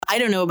I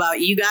don't know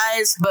about you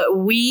guys, but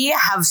we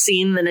have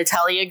seen the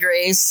Natalia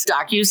Grace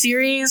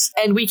docuseries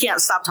and we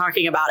can't stop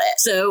talking about it.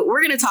 So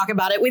we're going to talk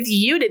about it with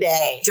you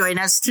today. Join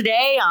us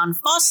today on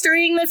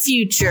Fostering the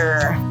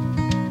Future.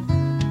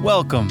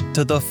 Welcome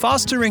to the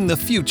Fostering the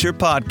Future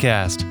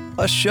podcast,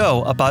 a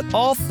show about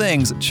all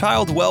things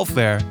child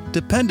welfare,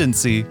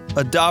 dependency,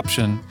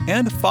 adoption,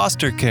 and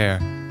foster care.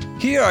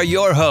 Here are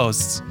your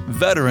hosts,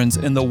 veterans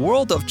in the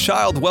world of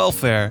child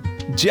welfare,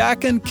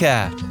 Jack and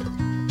Kat.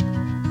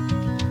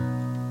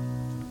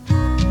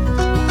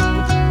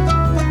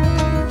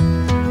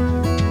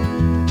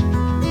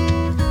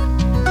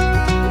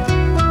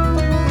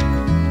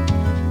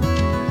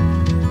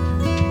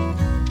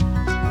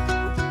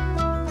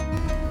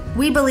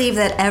 We believe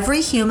that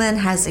every human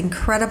has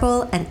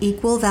incredible and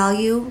equal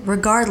value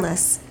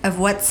regardless of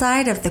what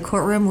side of the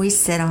courtroom we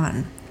sit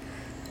on.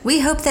 We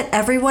hope that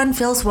everyone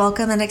feels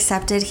welcome and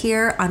accepted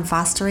here on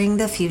Fostering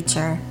the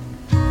Future.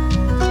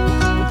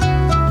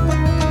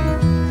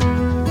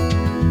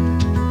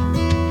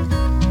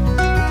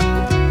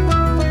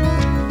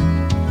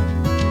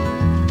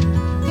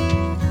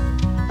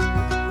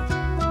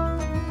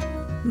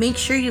 Make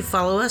sure you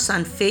follow us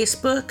on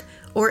Facebook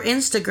or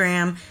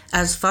Instagram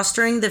as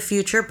Fostering the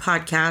Future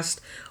Podcast,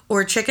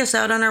 or check us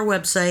out on our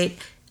website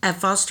at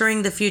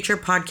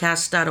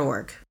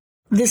fosteringthefuturepodcast.org.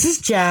 This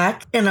is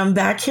Jack, and I'm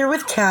back here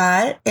with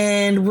Kat,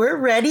 and we're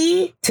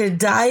ready to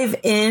dive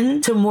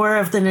into more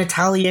of the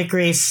Natalia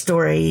Grace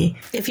story.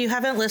 If you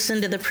haven't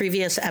listened to the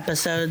previous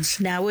episodes,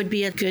 now would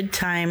be a good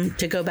time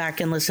to go back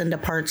and listen to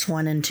parts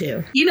 1 and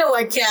 2. You know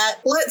what, Kat?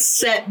 Let's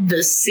set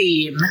the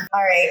scene.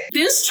 All right.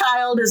 This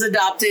child is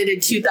adopted in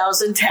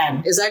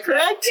 2010. Is that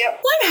correct? Yep.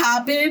 What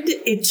happened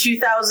in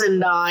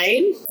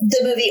 2009?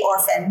 The movie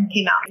Orphan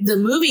came out. The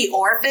movie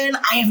Orphan?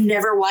 I have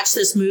never watched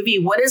this movie.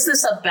 What is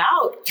this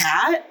about,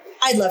 Kat?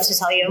 I'd love to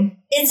tell you.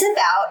 It's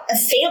about a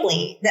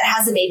family that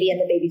has a baby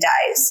and the baby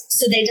dies.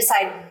 So they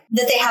decide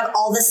that they have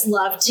all this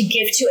love to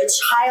give to a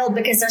child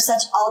because they're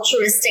such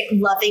altruistic,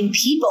 loving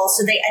people.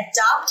 So they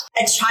adopt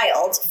a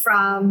child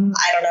from,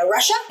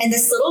 Russia. And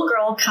this little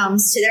girl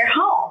comes to their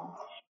home.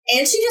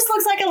 And she just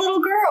looks like a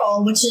little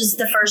girl, which is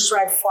the first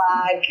red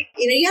flag.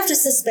 You have to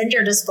suspend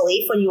your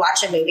disbelief when you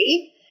watch a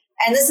movie.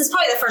 And this is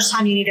probably the first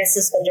time you need to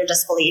suspend your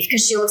disbelief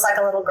because she looks like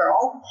a little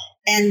girl.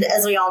 And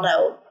as we all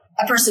know,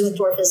 a person with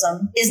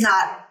dwarfism is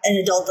not an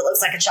adult that looks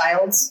like a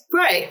child.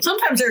 Right.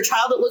 Sometimes they're a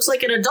child that looks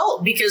like an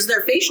adult because their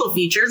facial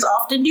features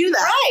often do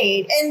that.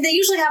 Right. And they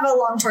usually have a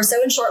long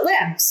torso and short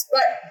limbs.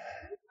 But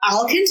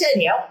I'll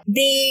continue.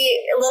 The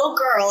little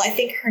girl, I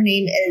think her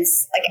name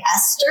is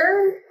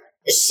Esther.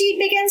 She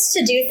begins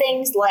to do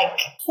things like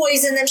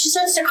poison them. She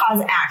starts to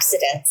cause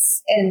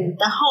accidents in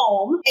the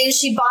home. And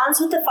she bonds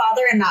with the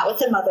father and not with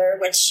the mother,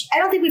 which I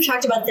don't think we've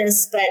talked about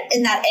this, but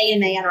in that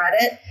AMA on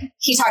Reddit,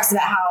 he talks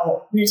about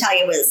how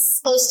Natalia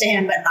was close to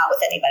him, but not with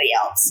anybody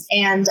else.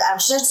 And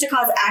she starts to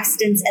cause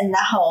accidents in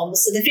the home.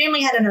 So the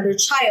family had another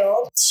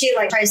child. She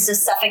tries to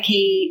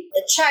suffocate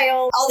the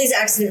child. All these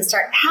accidents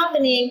start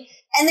happening.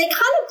 And they kind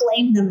of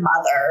blame the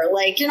mother,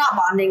 you're not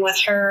bonding with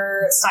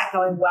her, it's not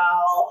going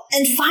well.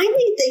 And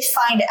finally, they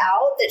find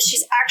out that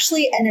she's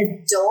actually an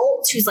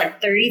adult who's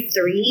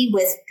 33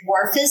 with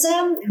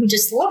dwarfism, who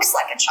just looks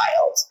like a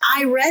child.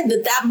 I read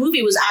that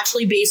movie was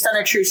actually based on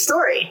a true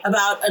story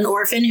about an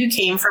orphan who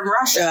came from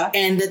Russia,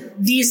 and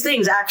that these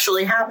things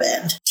actually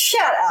happened.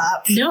 Shut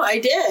up. No, I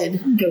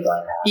did. I'm Googling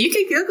that. You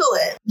can Google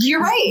it.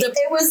 You're right.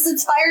 It was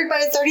inspired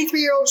by a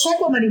 33-year-old Czech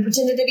woman who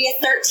pretended to be a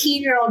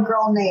 13-year-old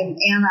girl named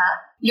Anna.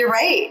 You're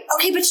right.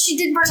 Okay, but she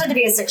did pretend to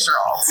be a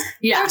 6-year-old.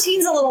 Yeah.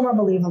 13's a little more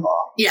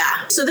believable.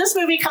 Yeah. So this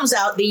movie comes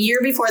out the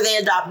year before they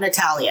adopt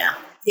Natalia.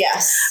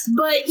 Yes.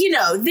 But,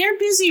 they're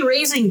busy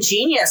raising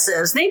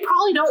geniuses. They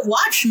probably don't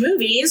watch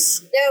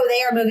movies. No,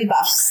 they are movie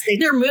buffs.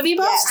 They're movie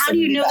buffs? Yes, How do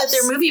you know that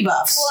they're movie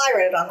buffs? Well, I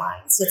read it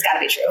online, so it's got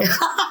to be true.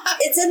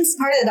 It's in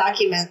part of the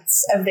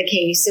documents of the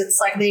case. It's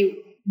they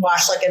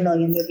watch a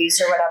million movies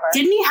or whatever.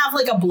 Didn't he have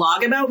a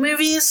blog about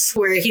movies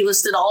where he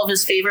listed all of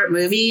his favorite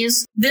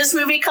movies? This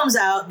movie comes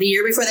out the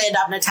year before they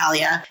adopt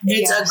Natalia.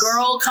 It's a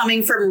girl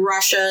coming from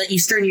Russia,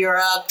 Eastern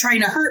Europe,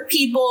 trying to hurt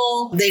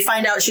people. They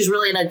find out she's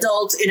really an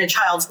adult in a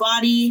child's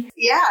body.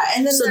 Yeah.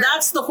 And then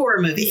that's the horror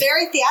movie.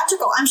 Very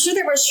theatrical. I'm sure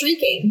they were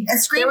shrieking and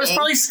screaming. There was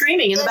probably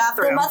screaming in the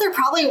bathroom. The mother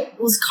probably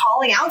was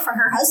calling out for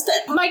her husband.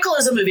 Michael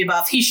is a movie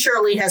buff. He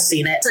surely has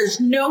seen it.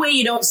 There's no way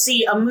you don't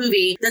see a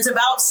movie that's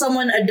about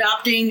someone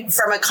adopting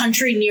from a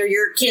country near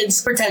your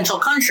kid's potential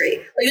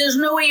country. There's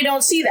no way you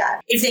don't see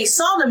that. If they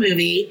saw the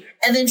movie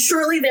and then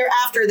shortly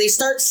thereafter they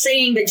start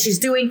saying that she's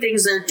doing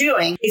things they're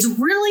doing, it's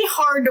really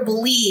hard to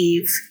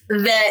believe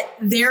that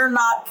they're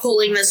not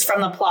pulling this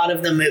from the plot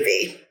of the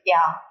movie.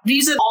 Yeah.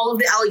 These are all of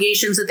the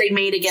allegations that they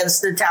made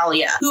against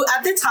Natalia, who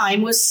at the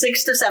time was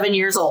 6 to 7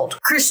 years old.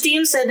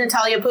 Christine said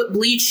Natalia put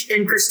bleach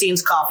in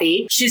Christine's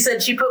coffee. She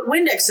said she put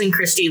Windex in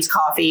Christine's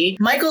coffee.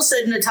 Michael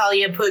said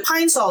Natalia put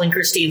Pine Sol in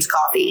Christine's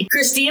coffee.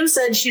 Christine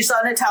said she saw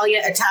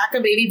Natalia attack a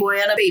baby boy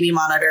on a baby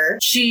monitor.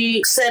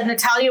 She said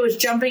Natalia was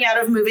jumping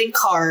out of moving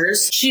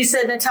cars. She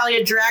said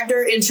Natalia dragged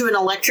her into an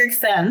electric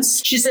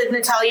fence. She said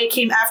Natalia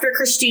came after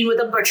Christine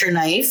with a butcher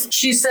knife.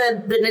 She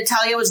said that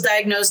Natalia was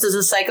diagnosed as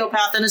a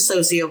psychopath and a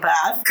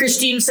sociopath.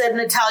 Christine said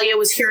Natalia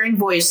was hearing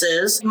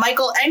voices.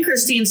 Michael and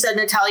Christine said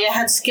Natalia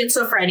had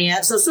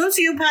schizophrenia. So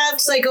sociopath,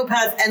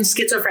 psychopath, and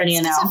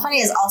schizophrenia now.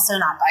 Schizophrenia is also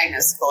not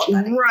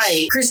diagnosable.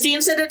 Right.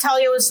 Christine said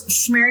Natalia was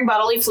smearing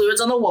bodily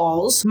fluids on the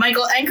walls.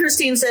 Michael and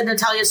Christine said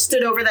Natalia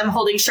stood over them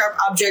holding sharp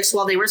objects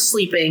while they were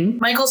sleeping.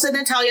 Michael said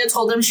Natalia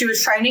told them she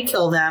was trying to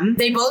kill them.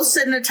 They both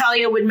said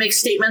Natalia would make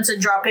statements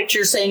and draw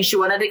pictures saying she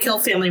wanted to kill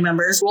family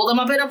members, roll them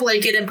up in a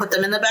blanket and put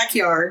them in the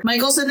backyard.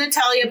 Michael said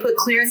Natalia put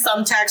clear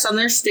thumbtacks on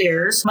their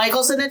stairs.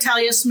 Michael said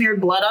Natalia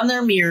smeared blood on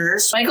their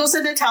mirrors. Michael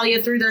said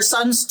Natalia threw their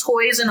son's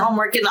toys and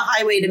homework in the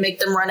highway to make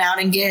them run out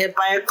and get hit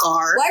by a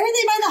car. Why were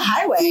they by the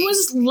highway? Who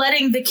was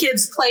letting the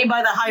kids play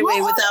by the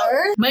highway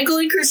without... Michael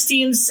and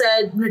Christine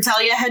said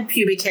Natalia had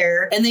pubic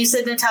hair, and they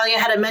said Natalia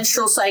had a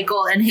menstrual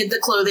cycle and hid the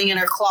clothing in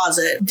her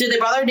closet. Did they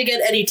bother to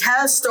get any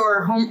tests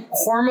or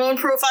hormone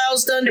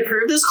profiles done to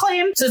prove this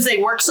claim, since they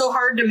worked so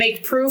hard to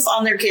make proof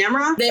on their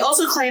camera? They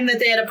also claimed that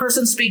they had a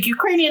person speak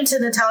Ukrainian to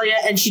Natalia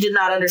and she did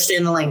not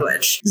understand the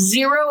language.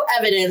 Zero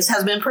evidence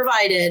has been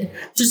provided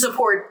to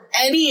support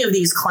any of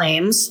these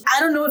claims. I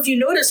don't know if you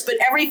noticed, but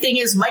everything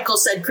is Michael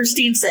said,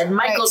 Christine said,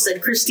 Michael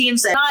said, Christine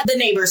said, not the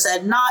neighbor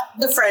said, not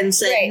the friend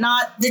said,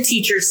 not the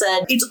teacher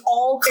said. It's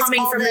all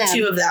coming from the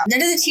two of them.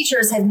 None of the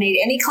teachers have made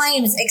any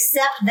claims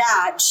except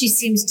that she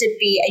seems to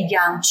be a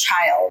young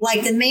child.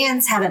 Like the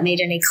Manns haven't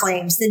made any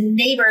claims. The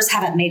neighbors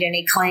haven't made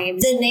any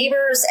claims. The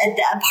neighbors at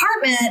the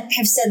apartment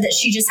have said that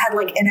she just had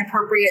like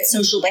inappropriate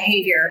social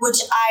behavior,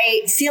 which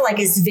I feel like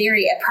is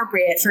very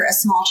appropriate for a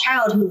small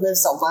child who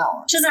lives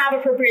alone. She doesn't have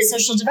appropriate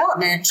social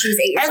development. She was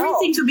 8 years old.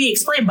 Everything could be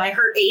explained by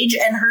her age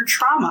and her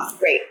trauma.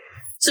 Right.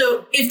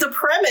 So if the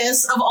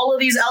premise of all of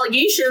these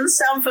allegations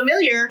sound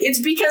familiar, it's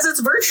because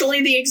it's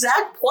virtually the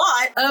exact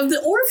plot of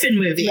the Orphan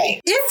movie.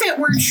 Right. If it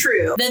were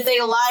true that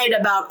they lied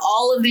about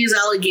all of these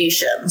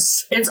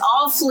allegations, it's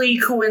awfully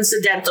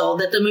coincidental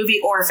that the movie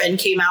Orphan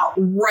came out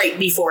right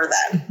before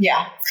then.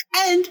 Yeah.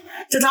 And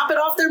to top it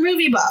off, they're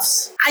movie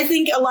buffs. I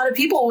think a lot of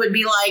people would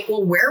be like,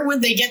 well, where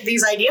would they get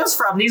these ideas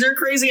from? These are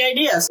crazy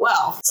ideas.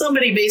 Well,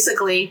 somebody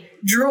basically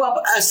drew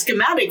up a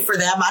schematic for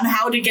them on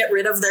how to get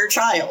rid of their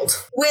child.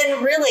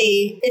 When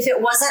really, if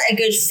it wasn't a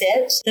good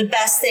fit, the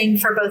best thing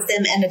for both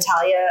them and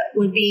Natalia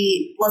would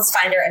be, let's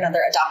find her another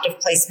adoptive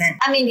placement.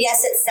 I mean,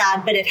 yes, it's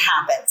sad, but it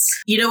happens.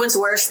 You know what's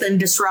worse than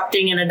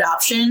disrupting an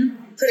adoption?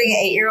 Putting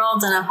an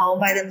 8-year-old in a home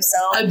by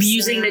themselves.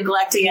 Abusing,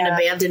 neglecting, and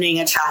abandoning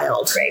a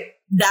child. Right.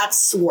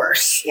 That's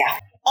worse. Yeah.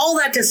 All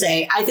that to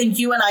say, I think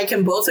you and I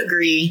can both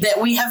agree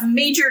that we have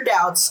major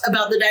doubts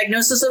about the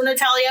diagnosis of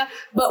Natalia,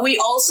 but we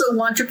also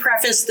want to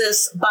preface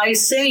this by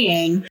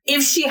saying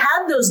if she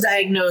had those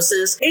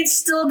diagnoses, it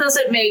still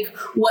doesn't make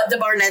what the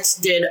Barnetts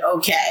did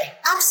okay.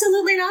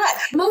 Absolutely not.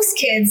 Most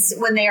kids,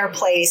 when they are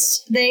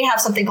placed, they have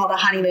something called a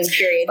honeymoon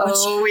period.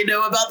 We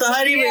know about the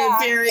honeymoon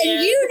period.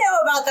 And you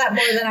know about that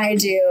more than I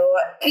do.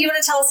 You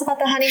want to tell us about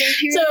the honeymoon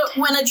period?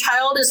 So when a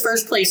child is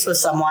first placed with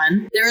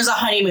someone, there is a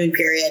honeymoon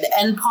period.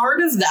 And part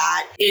of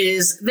that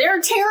is they're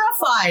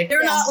terrified.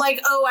 They're not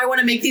like, oh, I want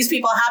to make these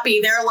people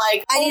happy. They're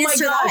like, I need to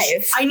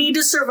survive. I need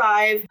to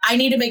survive. I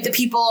need to make the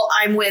people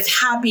I'm with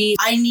happy.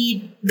 I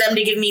need them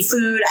to give me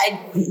food. I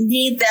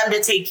need them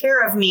to take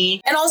care of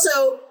me. And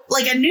also,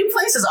 like, a new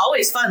place is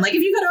always fun. Like,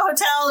 if you go to a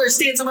hotel or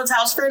stay at someone's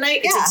house for a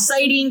night, it's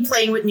exciting,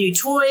 playing with new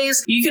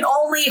toys. You can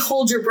only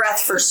hold your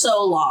breath for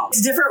so long.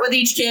 It's different with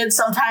each kid.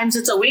 Sometimes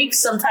it's a week.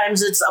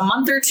 Sometimes it's a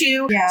month or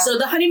two. Yeah. So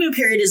the honeymoon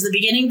period is the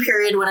beginning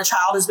period when a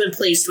child has been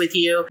placed with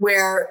you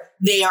where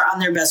they are on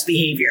their best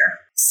behavior.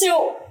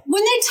 So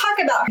when they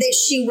talk about that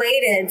she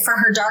waited for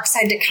her dark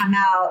side to come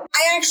out,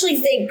 I actually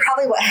think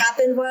probably what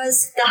happened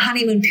was the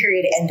honeymoon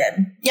period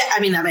ended. Yeah, I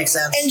mean, that makes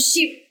sense. And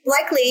she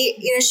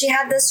likely, she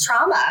had this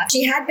trauma.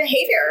 She had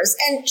behaviors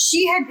and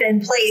she had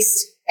been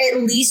placed at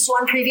least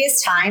one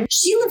previous time.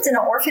 She lived in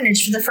an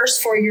orphanage for the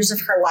first 4 years of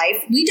her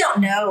life. We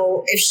don't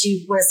know if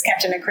she was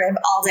kept in a crib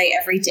all day,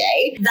 every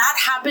day. That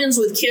happens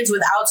with kids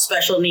without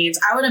special needs.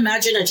 I would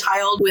imagine a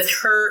child with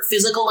her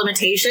physical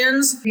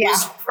limitations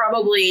was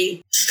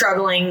probably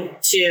struggling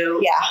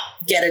to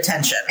get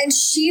attention. And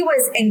she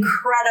was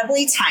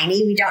incredibly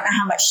tiny. We don't know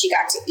how much she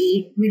got to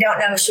eat. We don't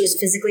know if she was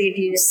physically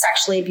abused,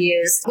 sexually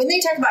abused. When they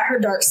talk about her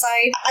dark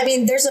side, I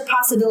mean, there's a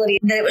possibility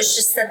that it was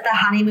just that the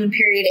honeymoon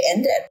period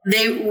ended.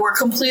 They were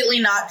completely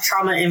completely not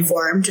trauma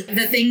informed.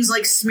 The things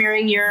like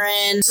smearing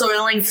urine,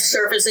 soiling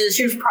surfaces,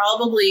 she was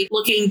probably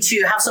looking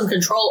to have some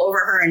control over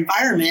her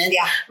environment.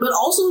 Yeah. But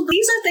also,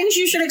 these are things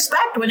you should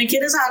expect when a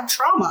kid has had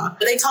trauma.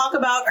 They talk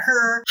about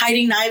her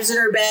hiding knives in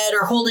her bed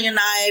or holding a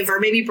knife or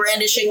maybe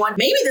brandishing one.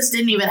 Maybe this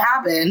didn't even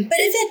happen. But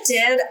if it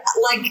did,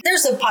 like,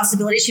 there's a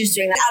possibility she was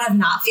doing that out of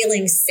not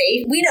feeling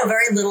safe. We know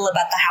very little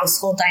about the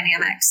household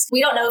dynamics.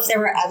 We don't know if there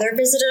were other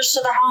visitors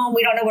to the home.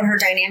 We don't know what her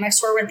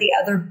dynamics were with the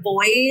other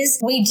boys.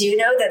 We do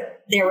know that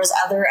there was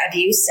other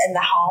abuse in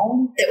the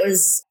home that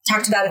was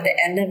talked about at the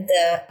end of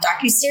the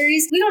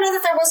docuseries. We don't know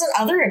that there wasn't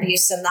other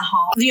abuse in the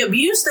home. The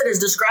abuse that is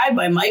described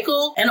by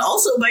Michael and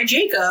also by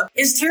Jacob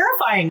is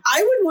terrifying.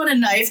 I would want a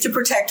knife to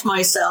protect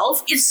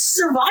myself. It's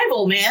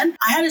survival, man.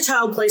 I had a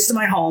child placed in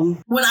my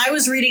home. When I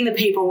was reading the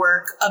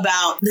paperwork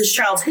about this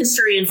child's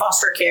history in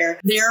foster care,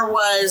 there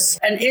was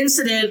an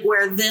incident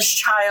where this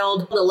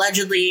child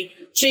allegedly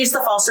chased the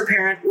foster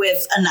parent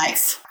with a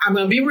knife. I'm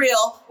going to be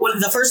real. When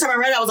the first time I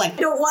read it, I was like, I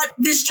don't want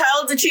this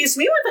child to chase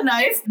me with a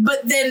knife.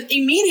 But then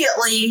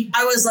immediately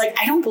I was like,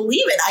 I don't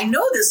believe it. I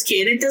know this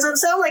kid. It doesn't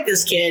sound like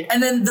this kid.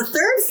 And then the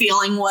third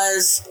feeling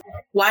was,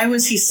 why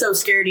was he so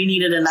scared he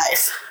needed a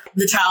knife?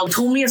 The child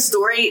told me a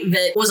story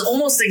that was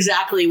almost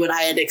exactly what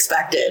I had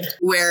expected,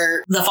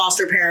 where the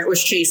foster parent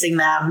was chasing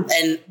them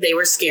and they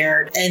were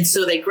scared. And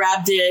so they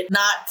grabbed it,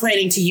 not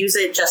planning to use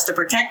it just to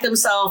protect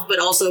themselves, but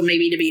also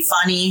maybe to be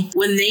funny.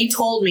 When they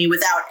told me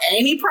without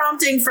any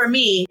prompting from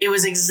me, it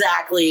was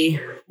exactly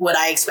what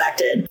I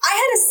expected. I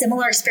had a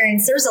similar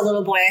experience. There was a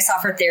little boy I saw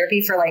for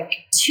therapy for like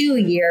 2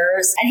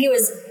 years, and he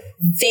was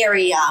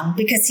very young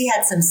because he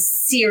had some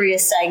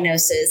serious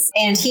diagnosis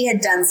and he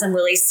had done some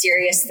really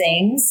serious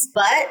things,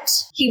 but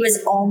he was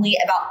only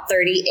about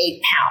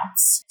 38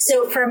 pounds.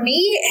 So for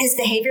me, his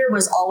behavior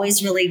was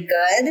always really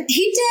good.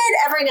 He did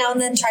every now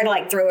and then try to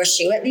like throw a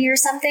shoe at me or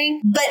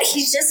something, but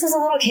he just was a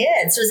little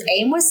kid. So his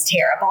aim was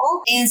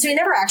terrible. And so he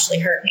never actually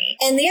hurt me.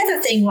 And the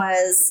other thing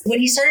was when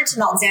he started to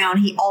melt down,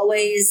 he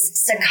always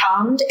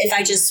succumbed if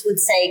I just would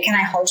say, can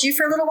I hold you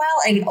for a little while?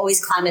 And he'd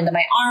always climb into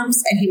my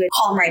arms and he would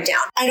calm right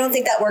down. I don't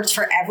think that worked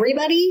for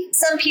everybody.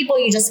 Some people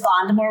you just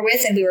bond more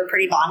with, and we were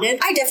pretty bonded.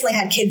 I definitely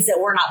had kids that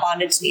were not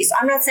bonded to me. So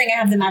I'm not saying I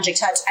have the magic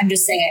touch. I'm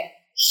just saying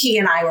he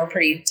and I were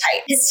pretty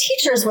tight. His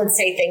teachers would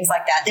say things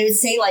like that. They would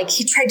say like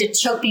he tried to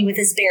choke me with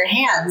his bare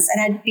hands.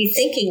 And I'd be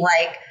thinking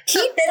like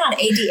he'd been on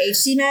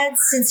ADHD meds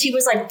since he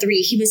was like 3.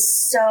 He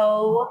was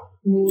so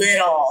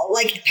little,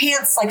 like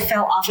pants like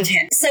fell off of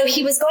him. So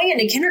he was going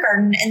into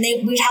kindergarten and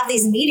we'd have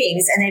these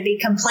meetings and they'd be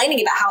complaining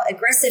about how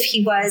aggressive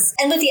he was.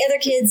 And with the other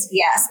kids,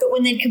 yes. But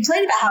when they'd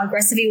complain about how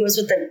aggressive he was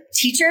with the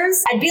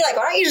teachers, I'd be like,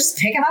 why don't you just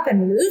pick him up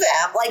and move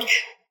him? Like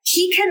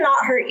he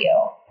cannot hurt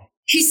you.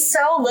 He's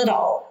so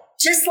little.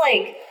 Just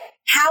like,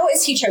 how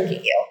is he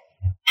choking you?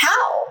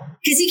 How?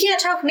 Because he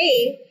can't choke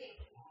me.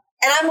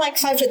 And I'm like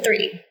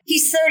 5'3".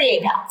 He's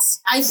 38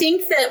 pounds. I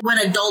think that when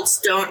adults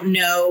don't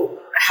know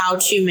how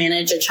to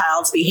manage a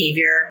child's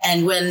behavior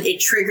and when it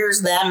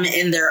triggers them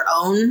in their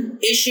own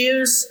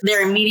issues,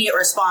 their immediate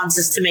response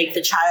is to make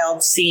the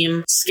child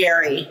seem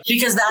scary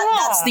because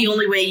that's the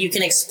only way you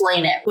can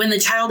explain it. When the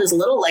child is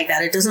little like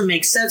that, it doesn't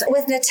make sense.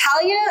 With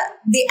Natalia,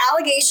 the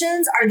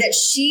allegations are that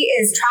she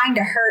is trying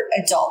to hurt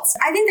adults.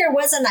 I think there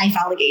was a knife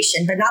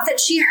allegation, but not that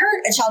she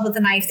hurt a child with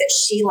a knife, that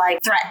she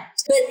like threatened.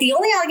 But the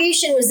only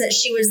allegation was that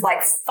she was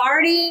like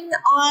farting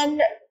on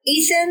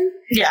Ethan.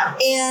 Yeah.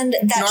 And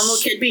that normal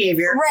kid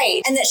behavior.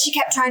 Right. And that she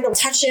kept trying to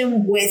touch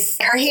him with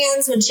her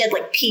hands when she had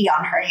like pee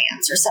on her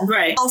hands or something.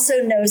 Right. Also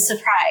no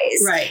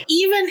surprise. Right.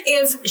 Even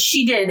if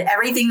she did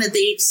everything that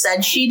they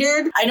said she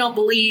did, I don't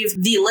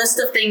believe the list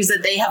of things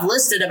that they have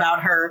listed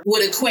about her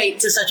would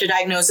equate to such a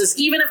diagnosis,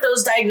 even if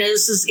those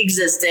diagnoses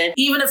existed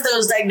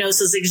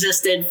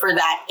for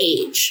that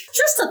age.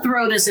 Just to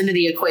throw this into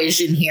the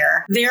equation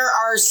here, there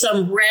are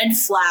some red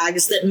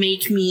flags that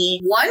make me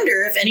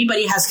wonder if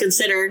anybody has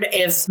considered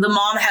if the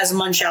mom has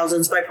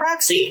Munchausen's by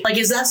proxy. Like,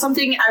 is that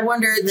something I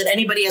wonder that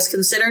anybody has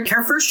considered?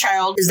 Her first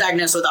child is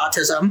diagnosed with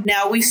autism.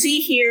 Now, we see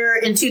here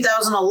in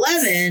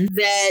 2011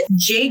 that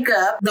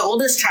Jacob, the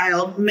oldest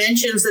child,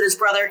 mentions that his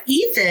brother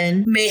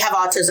Ethan may have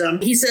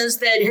autism. He says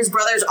that his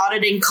brother's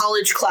auditing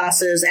college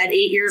classes at 8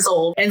 years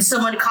old, and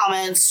someone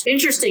comments,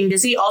 interesting,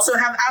 does he also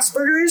have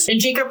Asperger's? And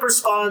Jacob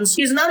responds,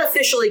 he's not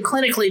officially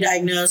clinically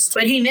diagnosed,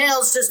 but he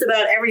nails just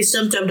about every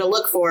symptom to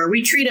look for.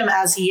 We treat him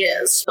as he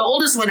is. The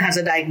oldest one has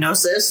a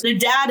diagnosis. The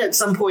dad at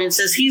some point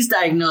says he's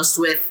diagnosed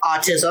with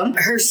autism.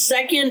 Her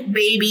second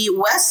baby,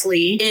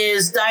 Wesley,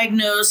 is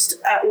diagnosed,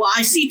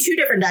 I see 2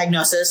 different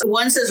diagnoses.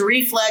 One says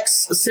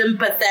reflex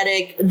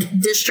sympathetic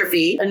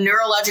dystrophy, a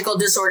neurological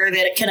disorder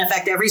that can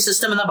affect every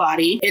system in the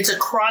body. It's a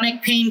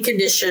chronic pain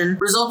condition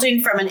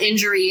resulting from an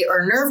injury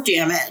or nerve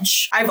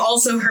damage. I've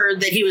also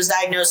heard that he was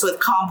diagnosed with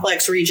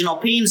complex regional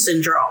pain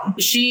syndrome.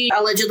 She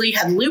allegedly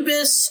had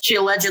lupus. She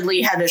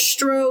allegedly had a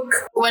stroke.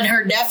 When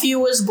her nephew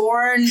was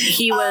born,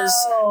 he was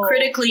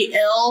critically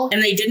ill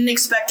and they didn't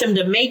expect him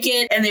to make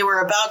it, and they were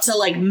about to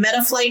like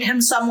metaflight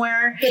him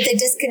somewhere. But they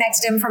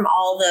disconnected him from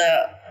all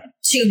the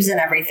tubes and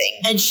everything.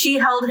 And she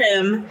held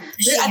him.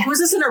 Was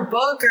this in her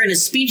book or in a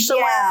speech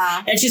somewhere?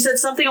 Yeah. And she said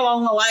something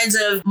along the lines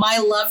of, my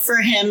love for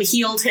him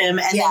healed him.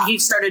 And then he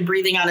started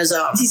breathing on his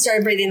own. He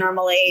started breathing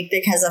normally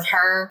because of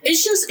her.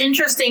 It's just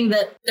interesting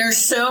that there's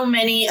so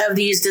many of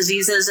these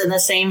diseases in the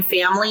same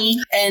family.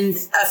 And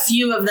a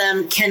few of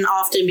them can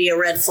often be a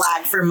red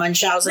flag for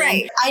Munchausen.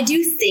 Right. I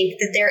do think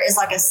that there is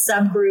like a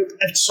subgroup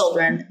of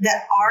children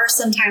that are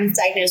sometimes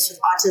diagnosed with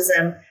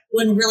autism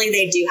when really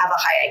they do have a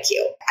high IQ.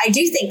 I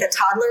do think that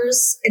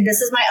toddlers, and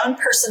this is my own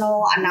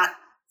personal, I'm not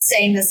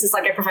saying this is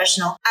like a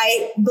professional,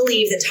 I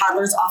believe that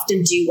toddlers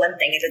often do one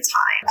thing at a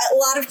time. A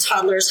lot of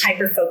toddlers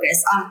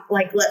hyper-focus on,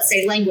 like, let's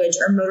say language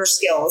or motor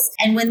skills.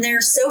 And when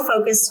they're so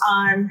focused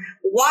on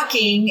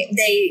walking,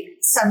 they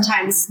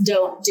sometimes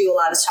don't do a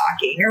lot of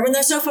talking. Or when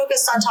they're so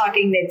focused on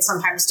talking, they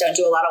sometimes don't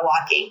do a lot of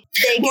walking.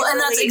 And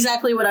that's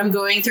exactly what I'm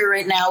going through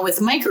right now with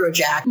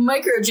Microjack.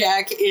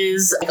 Microjack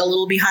is like a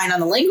little behind on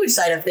the language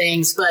side of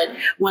things, but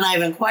when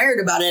I've inquired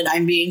about it,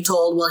 I'm being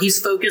told, well,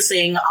 he's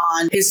focusing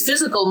on his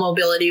physical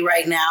mobility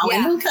right now,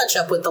 and he'll catch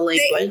up with the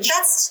language.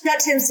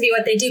 That tends to be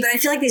what they do, but I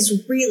feel like these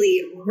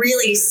really,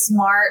 really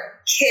smart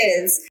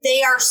kids,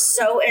 they are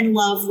so in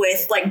love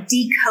with like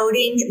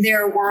decoding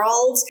their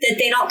world that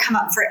they don't come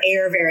up for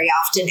air very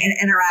often and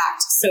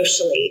interact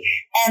socially.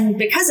 And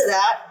because of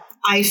that,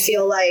 I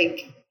feel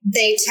like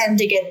they tend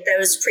to get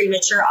those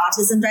premature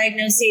autism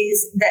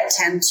diagnoses that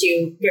tend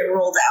to get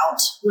ruled out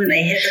when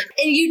they hit them.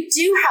 And you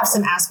do have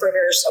some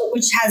Asperger's,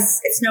 which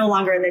it's no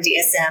longer in the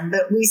DSM,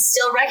 but we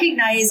still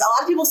recognize, a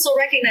lot of people still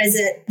recognize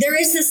it. There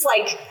is this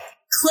like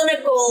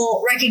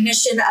clinical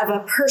recognition of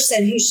a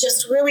person who's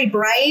just really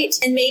bright,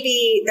 and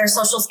maybe their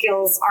social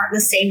skills aren't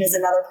the same as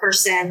another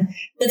person,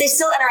 but they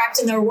still interact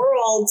in their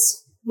worlds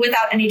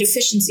without any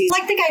deficiencies.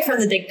 Like the guy from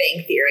The Big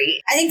Bang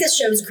Theory. I think the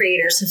show's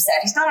creators have said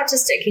he's not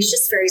autistic, he's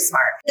just very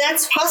smart.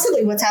 That's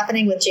possibly what's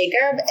happening with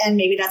Jacob, and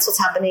maybe that's what's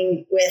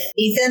happening with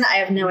Ethan. I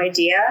have no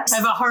idea. I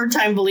have a hard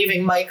time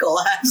believing Michael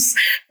has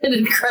an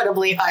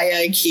incredibly high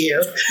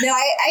IQ. No,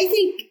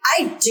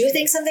 I do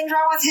think something's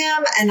wrong with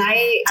him, and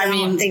I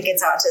don't think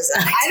it's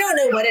autism. I don't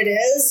know what it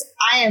is.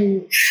 I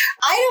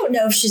don't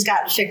know if she's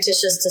got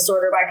fictitious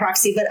disorder by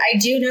proxy, but I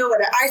do know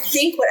I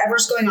think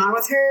whatever's going on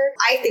with her,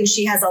 I think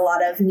she has a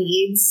lot of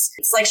needs.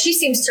 It's like she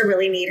seems to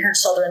really need her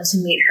children to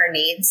meet her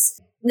needs.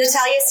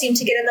 Natalia seemed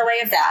to get in the way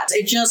of that.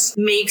 It just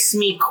makes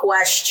me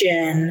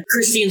question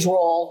Christine's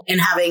role in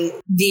having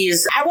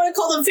these, I want to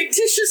call them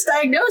fictitious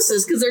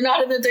diagnoses because they're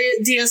not in the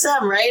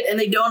DSM, right? And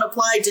they don't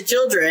apply to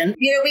children.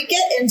 You know, we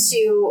get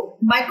into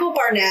Michael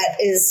Barnett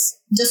is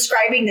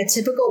describing the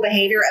typical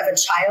behavior of a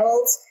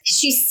child.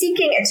 She's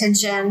seeking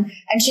attention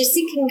and she's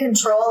seeking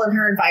control in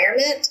her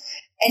environment.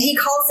 And he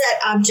calls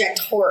that object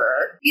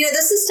horror. You know,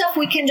 this is stuff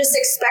we can just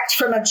expect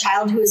from a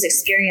child who has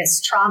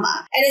experienced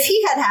trauma. And if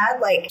he had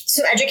like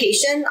some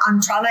education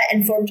on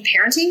trauma-informed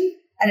parenting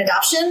and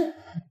adoption,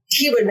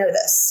 he would know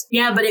this.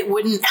 Yeah, but it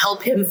wouldn't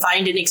help him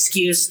find an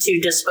excuse to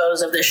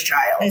dispose of this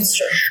child. It's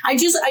true.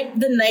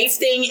 The knife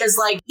thing is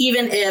like,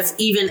 even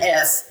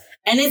if.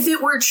 And if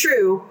it were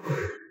true,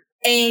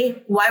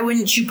 why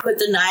wouldn't you put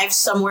the knives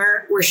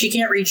somewhere where she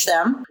can't reach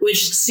them,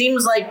 which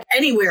seems like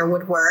anywhere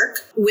would work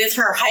with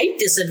her height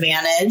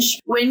disadvantage?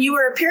 When you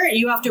are a parent,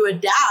 you have to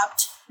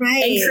adapt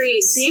and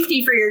create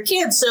safety for your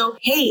kids. So,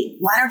 hey,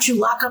 why don't you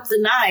lock up the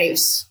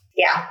knives?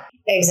 Yeah,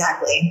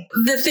 exactly.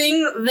 The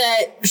thing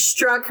that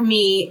struck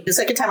me the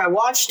second time I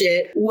watched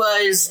it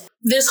was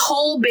this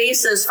whole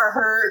basis for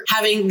her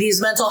having these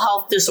mental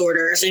health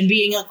disorders and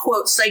being a,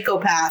 quote,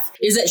 psychopath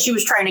is that she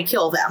was trying to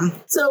kill them.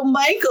 So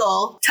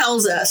Michael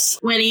tells us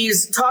when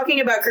he's talking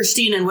about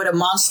Christine and what a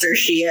monster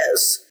she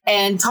is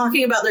and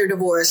talking about their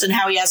divorce and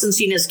how he hasn't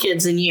seen his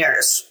kids in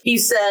years. He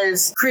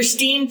says,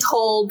 Christine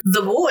told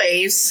the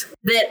boys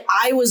that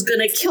I was going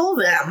to kill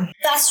them.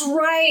 That's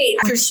right.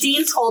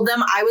 Christine told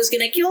them I was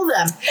going to kill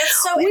them.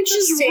 That's so Which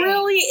is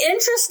really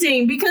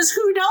interesting because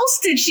who else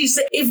did she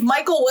say? If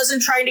Michael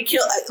wasn't trying to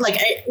kill,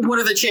 what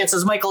are the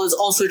chances Michael is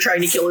also trying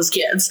to kill his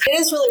kids? It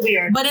is really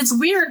weird. But it's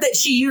weird that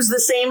she used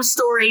the same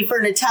story for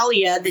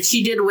Natalia that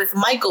she did with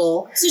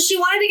Michael. So she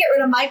wanted to get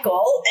rid of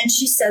Michael, and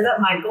she said that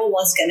Michael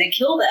was going to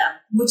kill them,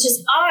 which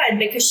is odd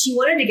because she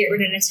wanted to get rid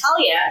of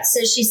Natalia.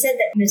 So she said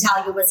that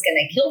Natalia was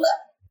going to kill them.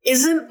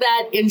 Isn't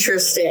that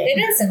interesting? It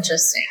is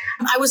interesting.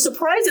 I was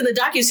surprised in the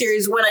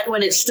docuseries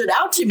when it stood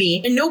out to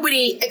me and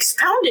nobody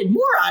expounded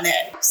more on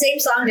it. Same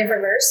song,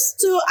 different verse.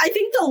 So I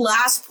think the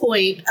last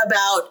point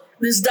about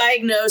this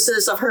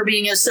diagnosis of her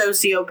being a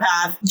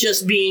sociopath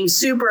just being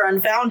super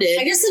unfounded.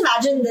 I just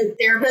imagine the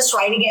therapist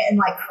writing it in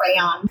like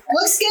crayon.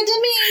 Looks good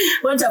to me.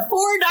 Went to 4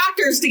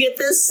 doctors to get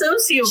this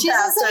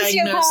sociopath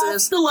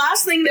diagnosis. The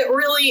last thing that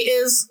really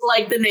is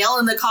like the nail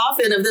in the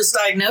coffin of this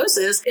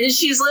diagnosis is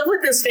she's lived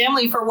with this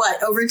family for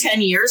what, over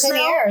 10 years 10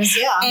 now? years,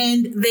 yeah.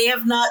 And they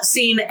have not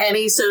seen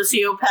any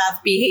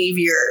sociopath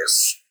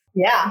behaviors.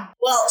 Yeah.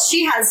 Well,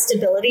 she has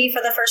stability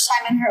for the first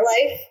time in her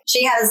life.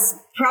 She has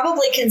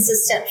probably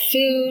consistent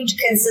food,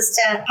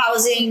 consistent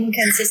housing,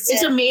 consistent...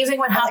 It's amazing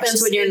what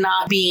happens when you're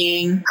not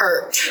being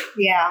hurt.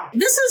 Yeah.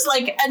 This is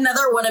like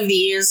another one of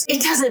these.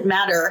 It doesn't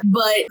matter.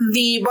 But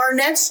the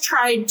Barnetts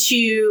tried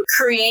to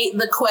create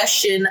the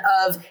question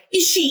of,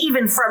 is she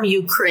even from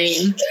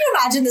Ukraine? Can you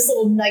imagine this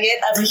little nugget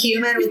of a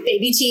human with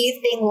baby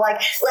teeth being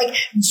like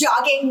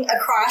jogging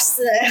across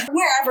the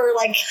wherever,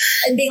 like,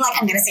 and being like,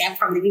 I'm going to say I'm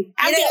from the Ukraine.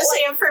 I'm going to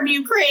say I'm from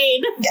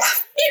Ukraine. Yeah.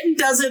 It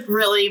doesn't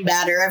really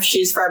matter if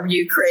she's from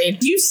Ukraine.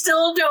 You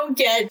still don't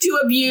get to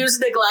abuse,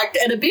 neglect,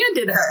 and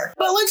abandon her.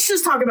 But let's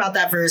just talk about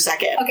that for a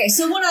second. Okay,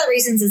 so one of the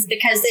reasons is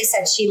because they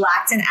said she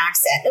lacked an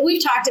accent. And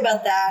we've talked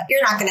about that.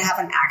 You're not going to have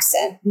an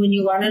accent when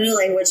you learn a new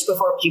language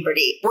before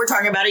puberty. We're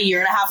talking about a year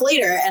and a half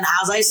later. And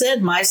as I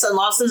said, my son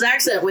lost his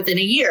accent within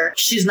a year.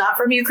 She's not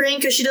from Ukraine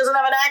because she doesn't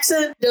have an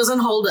accent. Doesn't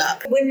hold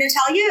up. When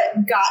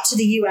Natalia got to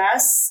the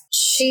U.S.,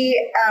 she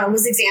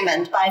was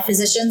examined by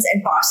physicians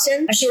in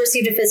Boston. She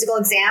received a physical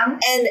exam,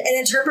 and an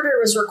interpreter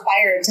was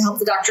required to help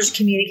the doctors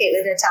communicate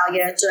with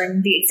Natalia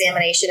during the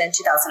examination in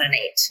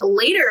 2008.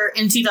 Later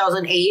in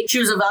 2008, she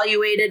was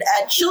evaluated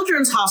at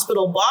Children's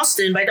Hospital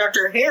Boston by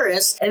Dr.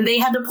 Harris, and they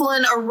had to pull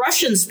in a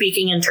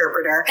Russian-speaking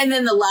interpreter. And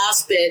then the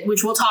last bit,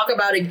 which we'll talk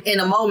about in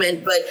a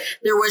moment, but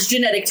there was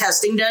genetic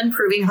testing done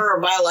proving her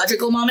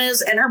biological mom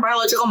is, and her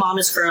biological mom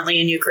is currently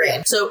in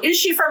Ukraine. So is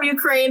she from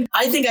Ukraine?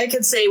 I think I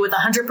can say with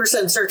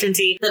 100%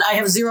 certainty that I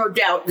have zero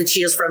doubt that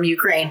she is from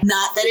Ukraine.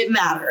 Not that it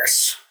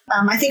matters.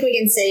 I think we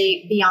can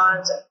say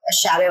beyond a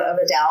shadow of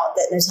a doubt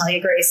that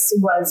Natalia Grace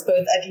was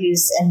both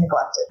abused and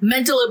neglected.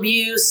 Mental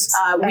abuse.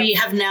 We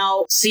have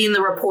now seen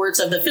the reports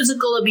of the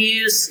physical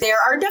abuse. There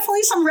are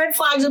definitely some red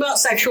flags about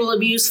sexual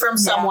abuse from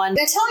someone.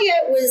 Natalia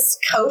was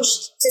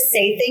coached to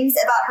say things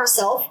about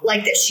herself,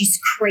 like that she's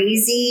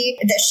crazy,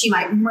 that she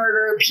might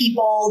murder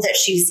people, that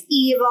she's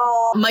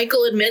evil.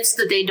 Michael admits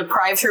that they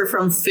deprived her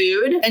from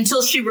food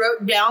until she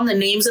wrote down the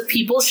names of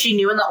people she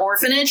knew in the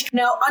orphanage.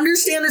 Now,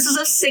 understand this is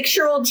a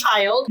 6-year-old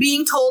child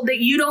being told that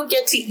you don't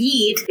get to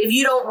eat if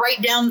you don't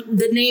write down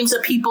the names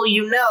of people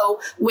you know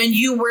when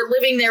you were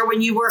living there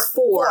when you were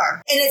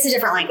 4. And it's a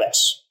different language.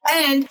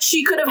 And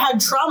she could have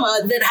had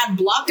trauma that had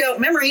blocked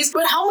out memories,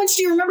 but how much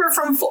do you remember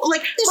from,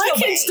 like, my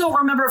kids don't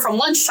remember from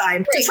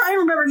lunchtime. To try and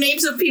remember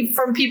names of people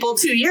from people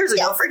 2 years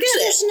ago, forget it.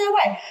 There's no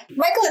way.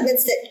 Michael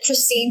admits that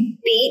Christine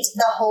beat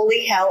the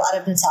holy hell out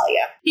of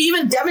Natalia. He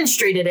even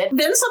demonstrated it.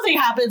 Then something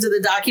happens in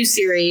the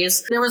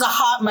docuseries. There was a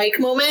hot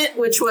mic moment,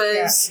 which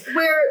was...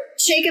 where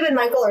Jacob and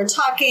Michael are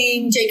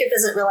talking. Jacob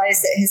doesn't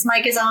realize that his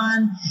mic is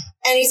on.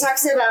 And he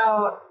talks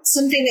about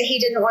something that he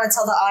didn't want to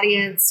tell the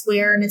audience,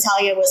 where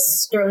Natalia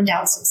was thrown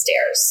down some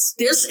stairs.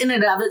 This in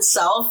and of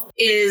itself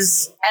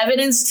is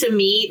evidence to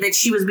me that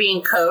she was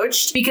being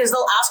coached, because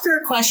they'll ask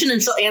her a question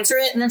and she'll answer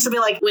it. And then she'll be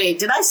like, wait,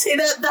 did I say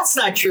that? That's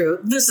not true.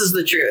 This is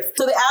the truth.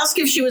 So they ask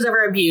if she was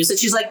ever abused. And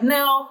she's like,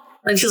 no.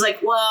 And she's like,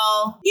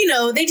 well, you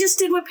know, they just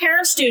did what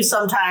parents do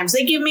sometimes.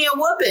 They give me a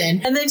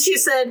whooping. And then she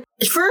said,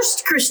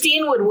 first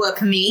Christine would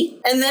whoop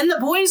me, and then the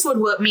boys would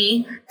whoop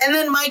me, and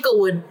then Michael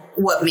would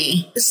whoop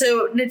me.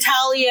 So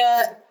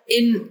Natalia,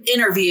 in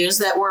interviews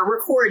that were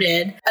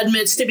recorded,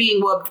 admits to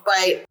being whooped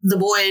by the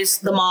boys,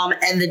 the mom,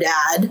 and the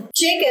dad.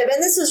 Jacob,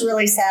 and this is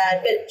really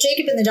sad, but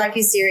Jacob in the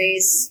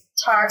docuseries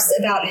talks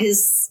about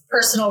his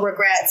personal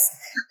regrets.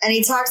 And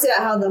he talks about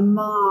how the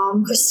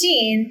mom,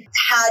 Christine,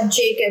 had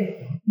Jacob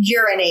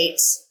urinate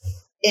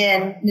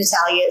in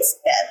Natalia's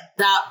bed.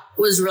 That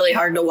was really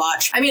hard to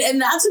watch. I mean, and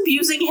that's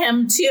abusing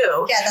him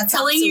too. Yeah, that's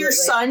telling absolutely. your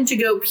son to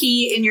go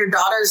pee in your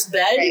daughter's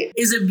bed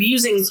is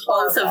abusing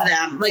both of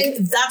them. Like,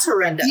 and that's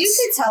horrendous.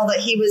 You could tell that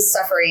he was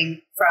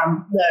suffering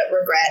from the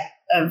regret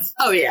of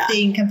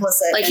being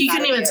complicit. Like, he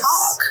couldn't even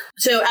talk.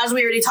 So as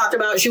we already talked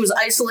about, she was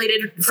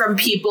isolated from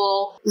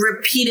people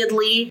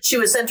repeatedly. She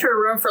was sent to her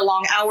room for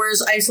long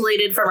hours,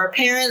 isolated from her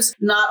parents,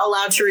 not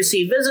allowed to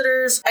receive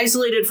visitors,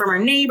 isolated from her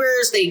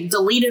neighbors. They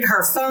deleted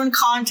her phone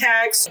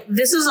contacts.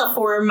 This is a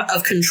form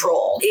of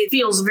control. It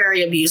feels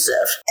very abusive.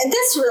 And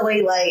this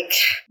really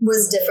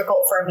was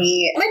difficult for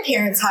me. My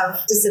parents have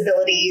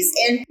disabilities,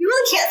 and you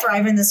really can't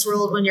thrive in this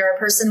world when you're a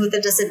person with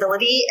a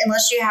disability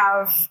unless you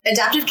have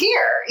adaptive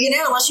care,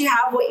 unless you have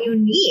what you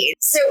need.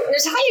 So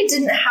Natalia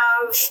didn't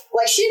have,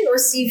 she didn't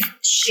receive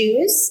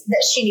shoes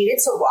that she needed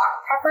to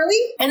walk properly.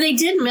 And they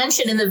did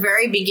mention in the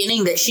very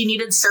beginning that she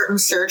needed certain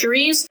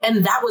surgeries,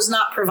 and that was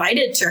not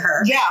provided to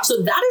her. Yeah.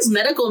 So that is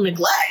medical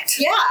neglect.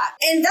 Yeah.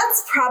 And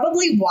that's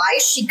probably why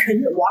she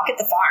couldn't walk at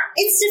the farm.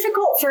 It's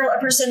difficult for a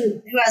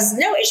person who has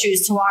no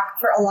issues to walk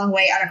for a long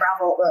way on a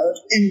gravel road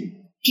and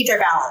keep their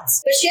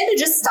balance. But she had to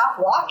just stop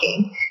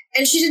walking,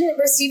 and she didn't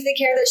receive the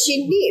care that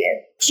she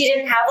needed. She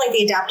didn't have like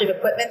the adaptive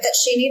equipment that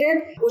she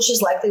needed, which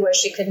is likely why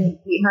she couldn't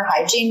meet her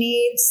hygiene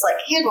needs, like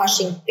hand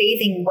washing,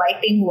 bathing,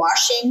 wiping,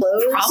 washing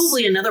clothes.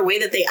 Probably another way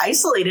that they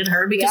isolated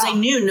her because they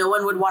knew no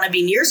one would want to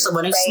be near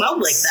someone who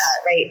smelled like that.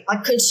 Right.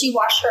 Like, could she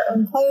wash her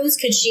own clothes?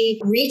 Could she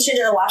reach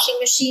into the washing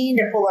machine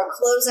to pull her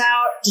clothes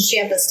out? Did she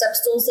have the step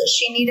stools that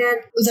she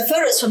needed? With the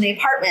photos from the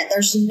apartment,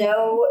 there's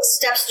no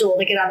step stool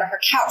to get onto her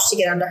couch, to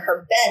get onto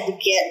her bed,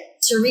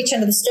 to reach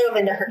under the stove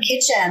into her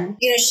kitchen.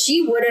 You know,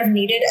 she would have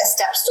needed a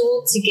step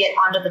stool to get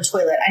onto the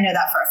toilet. I know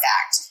that for a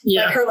fact.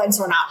 Yeah. Like, her legs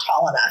were not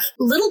tall enough.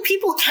 Little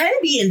people can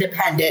be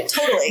independent.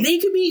 Totally. They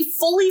could be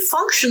fully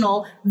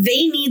functional.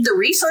 They need the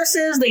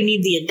resources. They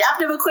need the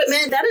adaptive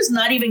equipment. That is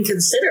not even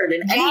considered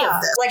in any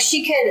of this. Like,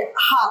 she could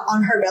hop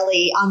on her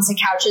belly onto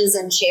couches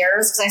and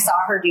chairs, because I saw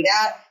her do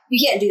that.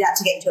 You can't do that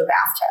to get into a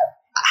bathtub.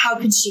 How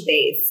could she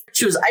bathe?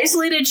 She was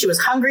isolated. She was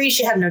hungry.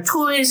 She had no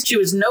toys. She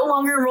was no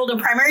longer enrolled in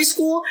primary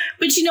school.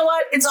 But you know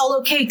what? It's all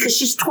okay because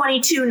she's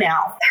 22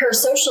 now. Her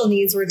social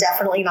needs were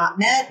definitely not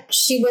met.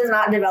 She was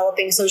not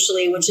developing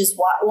socially, which is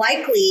what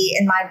likely,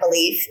 in my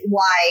belief,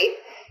 why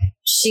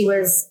she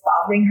was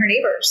bothering her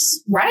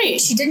neighbors.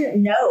 Right. She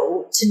didn't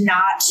know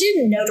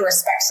to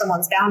respect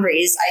someone's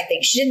boundaries, I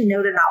think. She didn't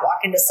know to not walk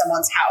into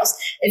someone's house.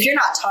 If you're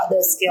not taught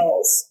those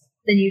skills,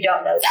 then you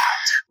don't know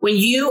that. When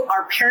you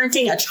are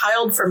parenting a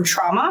child from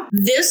trauma,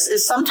 this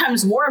is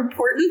sometimes more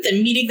important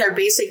than meeting their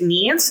basic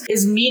needs,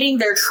 is meeting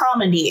their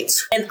trauma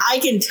needs. And I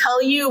can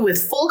tell you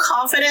with full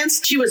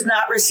confidence, she was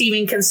not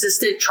receiving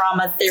consistent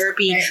trauma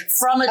therapy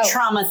from a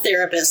trauma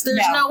therapist.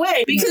 There's no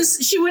way, because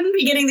she wouldn't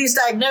be getting these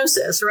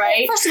diagnoses,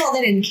 right? First of all,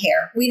 they didn't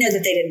care. We know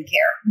that they didn't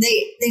care.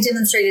 They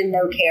demonstrated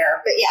no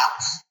care, but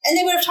and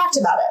they would have talked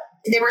about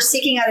it. They were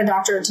seeking out a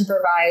doctor to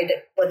provide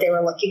what they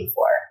were looking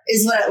for,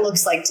 is what it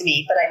looks like to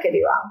me, but I could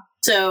be wrong.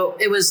 So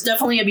it was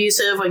definitely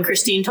abusive when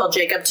Christine told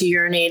Jacob to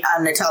urinate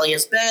on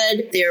Natalia's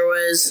bed. There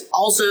was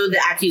also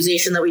the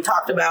accusation that we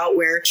talked about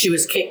where she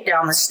was kicked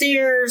down the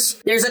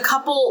stairs. There's a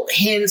couple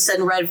hints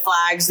and red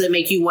flags that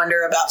make you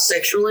wonder about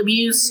sexual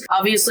abuse.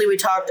 Obviously, we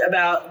talked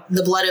about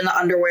the blood in the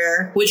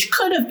underwear, which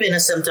could have been a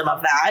symptom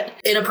of that.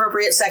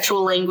 Inappropriate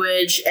sexual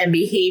language and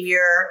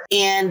behavior.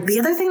 And the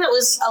other thing that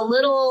was a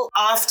little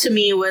off to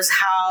me was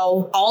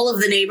how all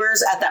of the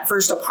neighbors at that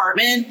first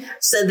apartment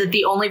said that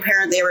the only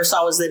parent they ever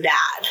saw was the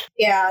dad.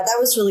 Yeah, that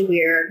was really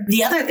weird.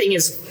 The other thing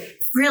is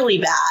really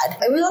bad.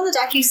 It was on the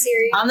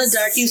docuseries. On the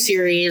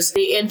docuseries,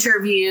 they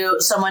interview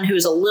someone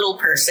who's a little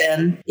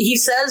person. He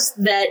says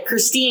that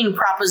Christine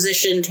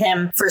propositioned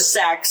him for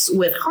sex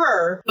with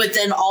her, but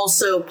then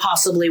also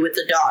possibly with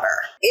the daughter.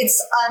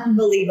 It's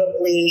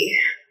unbelievably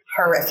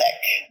horrific.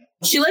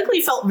 She likely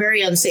felt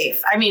very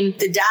unsafe. I mean,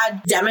 the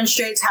dad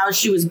demonstrates how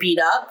she was beat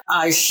up.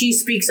 She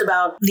speaks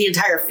about the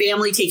entire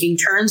family taking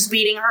turns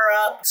beating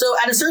her up. So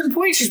at a certain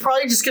point, she's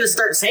probably just going to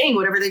start saying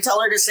whatever they tell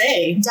her to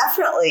say.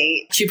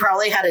 Definitely. She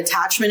probably had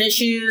attachment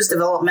issues,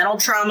 developmental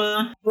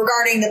trauma.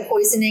 Regarding the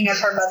poisoning of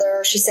her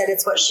mother, she said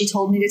it's what she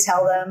told me to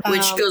tell them.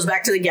 Which goes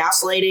back to the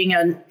gaslighting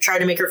and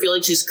trying to make her feel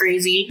like she's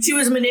crazy. She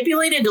was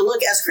manipulated to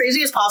look as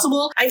crazy as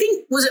possible. I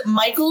think, was it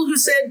Michael who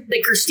said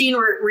that Christine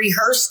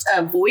rehearsed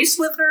a voice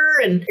with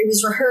her? And it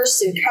was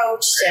rehearsed and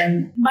coached.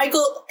 And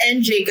Michael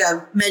and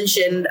Jacob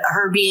mentioned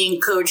her being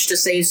coached to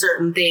say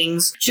certain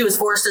things. She was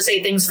forced to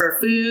say things for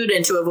food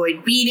and to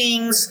avoid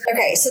beatings.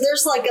 Okay, so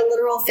there's like a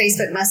literal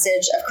Facebook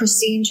message of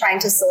Christine trying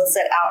to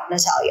solicit out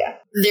Natalia.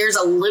 There's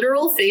a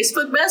literal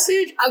Facebook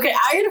message? Okay,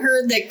 I had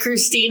heard that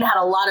Christine had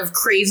a lot of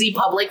crazy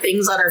public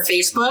things on her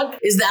Facebook.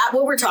 Is that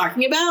what we're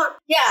talking about?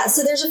 Yeah,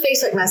 so there's a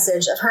Facebook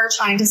message of her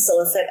trying to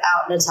solicit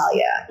out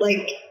Natalia.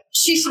 Like,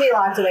 she should be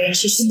locked away and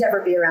she should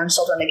never be around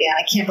children again.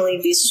 I can't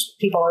believe these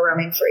people are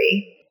roaming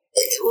free.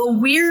 A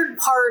weird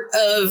part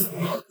of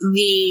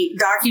the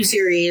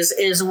docuseries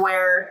is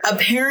where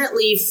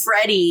apparently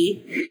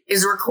Freddie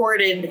is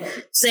recorded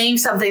saying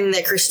something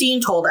that Christine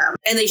told him.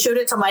 And they showed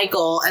it to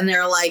Michael and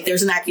they're like,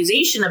 there's an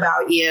accusation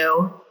about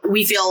you.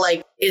 We feel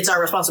like it's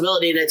our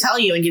responsibility to tell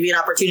you and give you an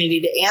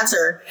opportunity to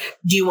answer.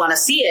 Do you want to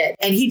see it?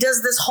 And he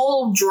does this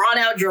whole drawn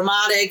out,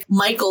 dramatic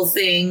Michael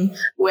thing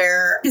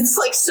where it's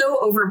like so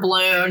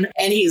overblown.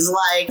 And he's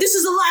like, this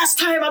is the last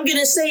time I'm going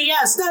to say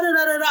yes. Da, da,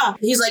 da, da, da.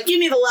 He's like, give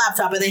me the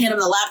laptop. And they hand him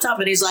the laptop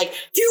and he's like,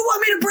 do you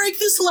want me to break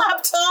this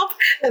laptop?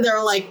 And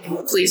they're like,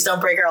 please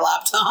don't break our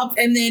laptop.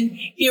 And then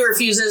he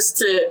refuses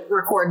to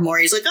record more.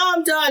 He's like, oh,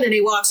 I'm done. And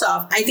he walks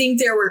off. I think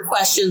there were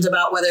questions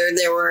about whether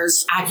there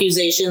was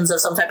accusations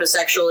of some type of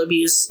sexual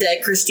abuse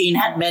that Christine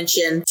had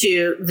mentioned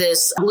to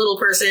this little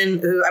person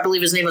who I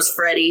believe his name was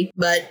Freddie,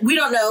 but we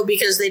don't know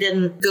because they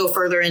didn't go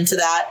further into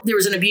that. There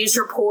was an abuse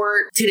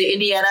report to the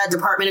Indiana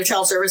Department of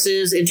Child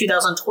Services in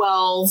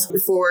 2012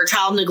 for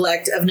child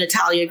neglect of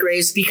Natalia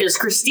Grace because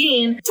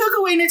Christine took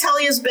away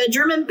Natalia's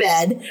bedroom and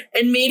bed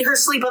and made her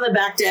sleep on the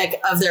back deck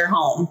of their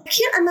home. I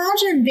can't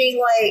imagine being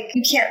like,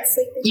 you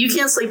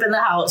can't sleep in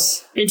the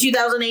house. In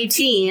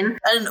 2018,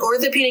 an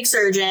orthopedic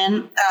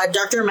surgeon,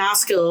 Dr.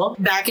 Maskell,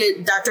 back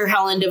at Dr.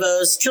 Helen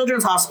DeVoe's children's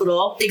Children's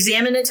Hospital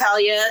examined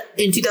Natalia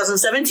in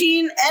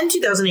 2017 and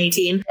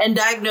 2018 and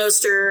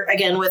diagnosed her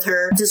again with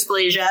her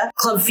dysplasia,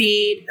 club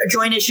feet,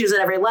 joint issues at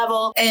every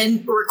level,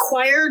 and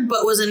required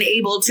but was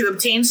unable to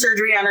obtain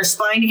surgery on her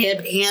spine,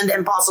 hip, hand,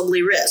 and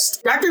possibly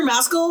wrist. Dr.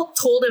 Maskell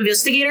told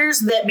investigators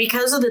that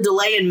because of the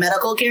delay in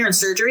medical care and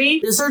surgery,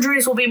 the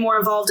surgeries will be more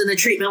involved and the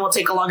treatment will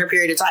take a longer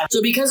period of time.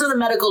 So because of the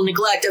medical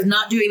neglect of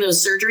not doing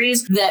those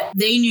surgeries that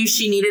they knew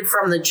she needed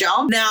from the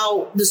jump,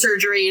 now the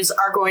surgeries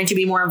are going to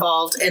be more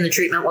involved and the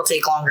treatment will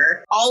take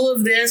longer. All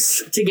of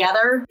this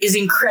together is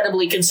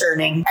incredibly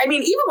concerning. I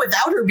mean, even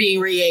without her being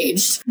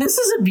re-aged, this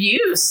is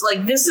abuse.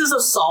 Like, this is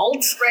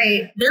assault.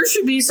 Right. There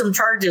should be some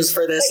charges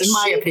for this, in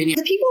my opinion.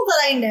 The people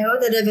that I know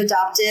that have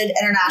adopted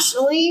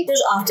internationally,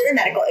 there's often a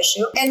medical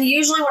issue. And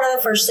usually one of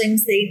the first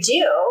things they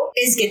do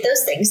is get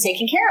those things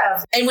taken care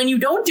of. And when you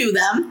don't do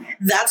them,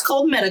 that's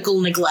called medical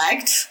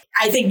neglect.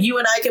 I think you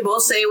and I can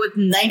both say with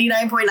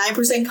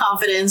 99.9%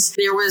 confidence,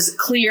 there was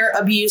clear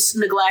abuse,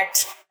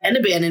 neglect, and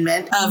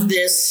abandonment of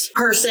this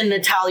person,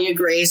 Natalia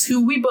Grace,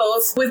 who we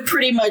both, with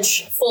pretty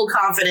much full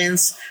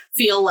confidence,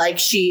 feel like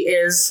she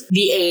is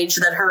the age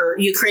that her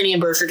Ukrainian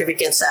birth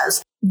certificate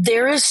says.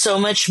 There is so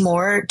much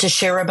more to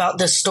share about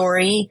this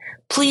story.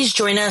 Please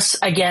join us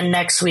again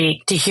next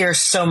week to hear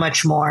so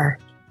much more.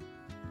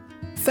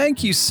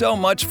 Thank you so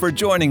much for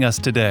joining us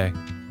today.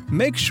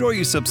 Make sure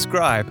you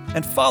subscribe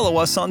and follow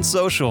us on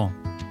social.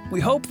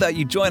 We hope that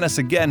you join us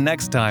again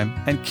next time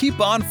and keep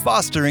on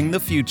fostering the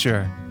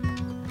future.